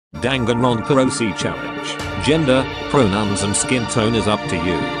Danganronpa OC challenge. Gender, pronouns and skin tone is up to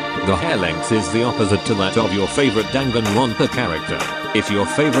you. The hair length is the opposite to that of your favorite Danganronpa character. If your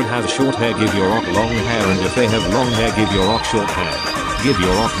favorite has short hair, give your OC long hair, and if they have long hair, give your OC short hair. Give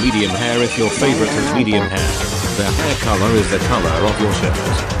your OC medium hair if your favorite has medium hair. Their hair color is the color of your shirt.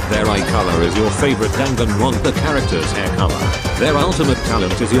 Their eye color is your favorite Danganronpa character's hair color. Their ultimate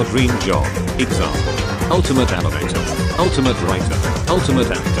talent is your dream job. Example: ultimate animator, ultimate writer,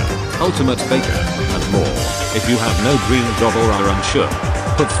 ultimate actor, ultimate baker, and more. If you have no dream job or are unsure,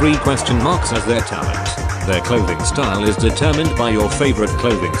 put 3 question marks as their talent. Their clothing style is determined by your favorite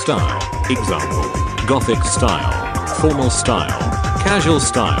clothing style. Example: gothic style, formal style, casual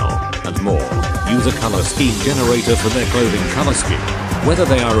style, and more. Use a color scheme generator for their clothing color scheme. Whether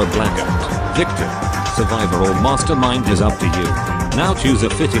they are a blackout, victim, survivor or mastermind is up to you. Now choose a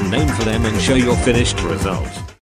fitting name for them and show your finished result.